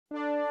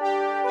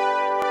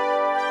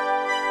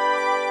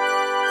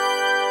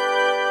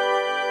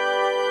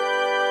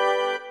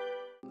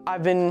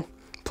I've been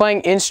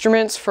playing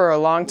instruments for a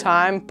long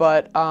time,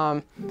 but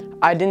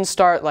I didn't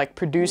start like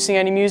producing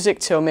any music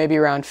till maybe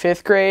around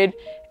 5th grade,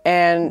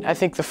 and I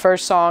think the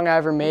first song I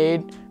ever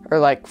made or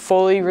like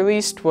fully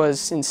released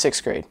was in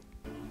 6th grade.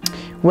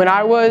 When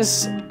I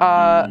was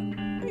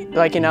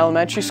like in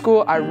elementary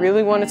school, I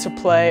really wanted to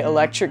play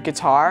electric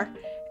guitar,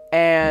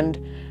 and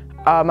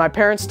my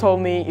parents told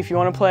me if you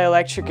want to play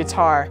electric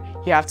guitar,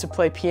 you have to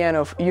play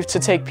piano. You have to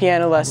take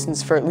piano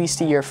lessons for at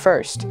least a year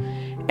first.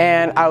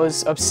 And I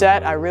was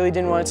upset. I really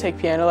didn't want to take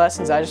piano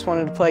lessons. I just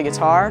wanted to play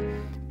guitar.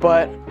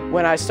 But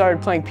when I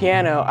started playing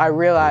piano, I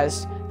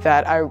realized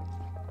that I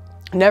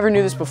never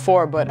knew this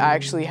before, but I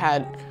actually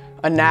had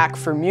a knack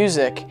for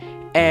music.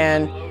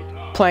 And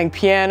playing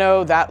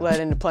piano, that led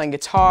into playing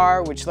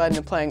guitar, which led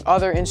into playing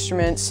other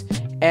instruments.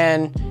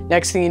 And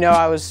next thing you know,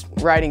 I was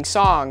writing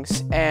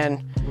songs.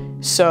 And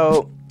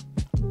so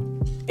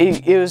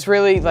it was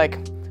really like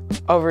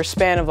over a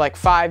span of like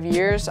 5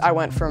 years, I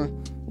went from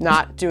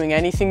not doing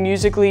anything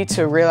musically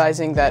to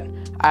realizing that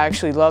I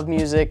actually love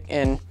music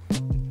and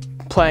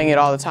playing it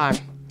all the time.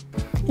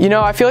 You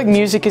know, I feel like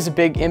music is a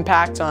big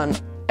impact on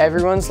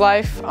everyone's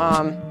life.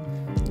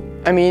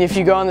 I mean, if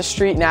you go on the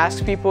street and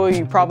ask people,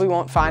 you probably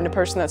won't find a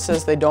person that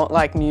says they don't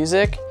like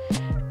music.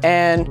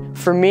 And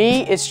for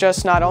me, it's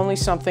just not only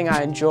something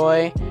I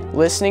enjoy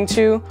listening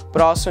to,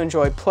 but also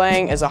enjoy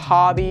playing as a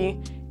hobby,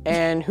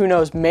 and who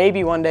knows,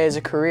 maybe one day as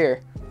a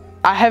career.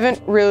 I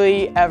haven't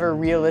really ever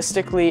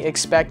realistically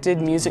expected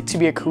music to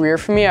be a career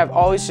for me. I've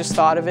always just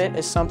thought of it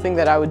as something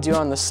that I would do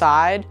on the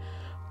side,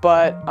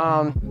 but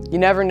you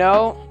never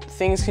know.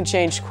 Things can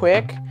change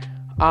quick.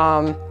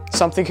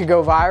 Something could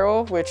go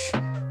viral, which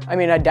I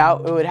mean, I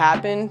doubt it would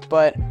happen,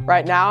 but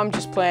right now I'm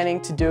just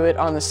planning to do it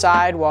on the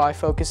side while I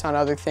focus on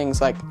other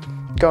things like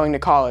going to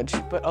college.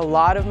 But a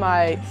lot of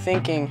my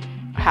thinking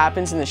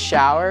happens in the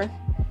shower,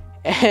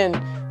 and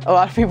a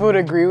lot of people would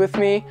agree with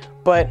me,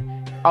 but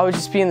I would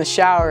just be in the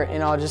shower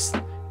and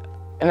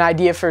an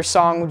idea for a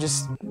song would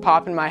just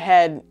pop in my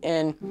head,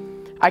 and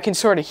I can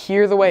sort of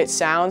hear the way it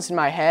sounds in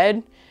my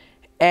head,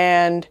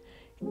 and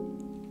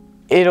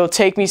it'll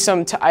take me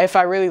some time. If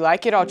I really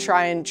like it, I'll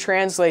try and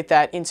translate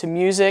that into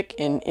music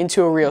and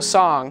into a real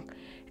song.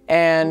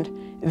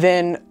 And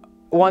then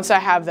once I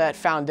have that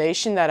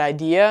foundation, that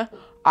idea,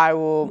 I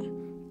will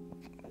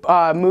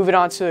move it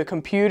onto a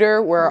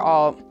computer where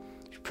I'll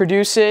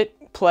produce it,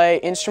 play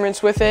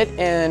instruments with it,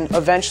 and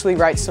eventually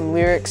write some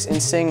lyrics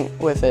and sing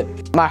with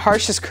it. My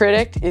harshest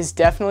critic is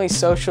definitely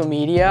social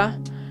media,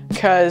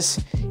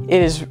 because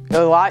it is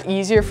a lot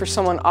easier for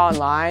someone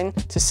online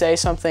to say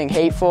something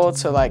hateful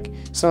to like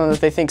someone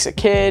that they think's a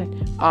kid.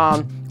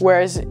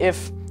 Whereas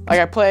if like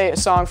I play a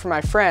song for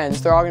my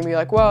friends, they're all gonna be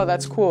like, "Whoa,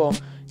 that's cool."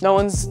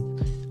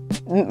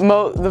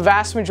 The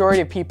vast majority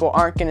of people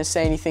aren't gonna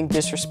say anything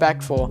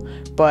disrespectful,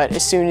 but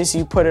as soon as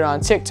you put it on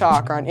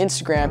TikTok or on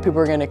Instagram, people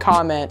are gonna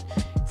comment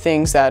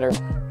things that are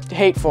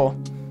hateful.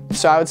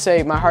 So I would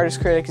say my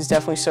hardest critic is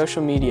definitely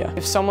social media.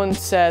 If someone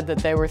said that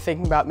they were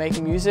thinking about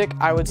making music,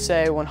 I would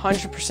say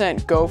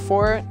 100% go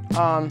for it.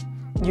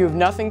 You have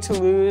nothing to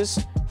lose.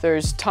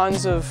 There's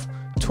tons of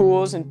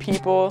tools and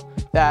people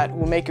that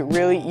will make it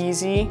really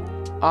easy.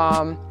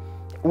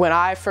 When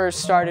I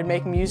first started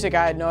making music,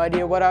 I had no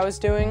idea what I was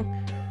doing,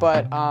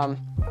 but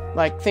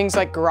like things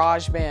like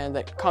GarageBand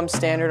that come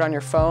standard on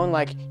your phone,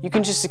 like you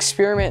can just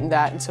experiment in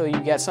that until you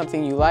get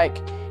something you like,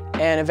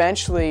 and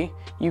eventually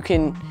you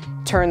can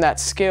turn that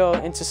skill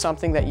into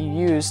something that you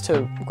use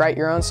to write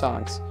your own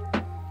songs.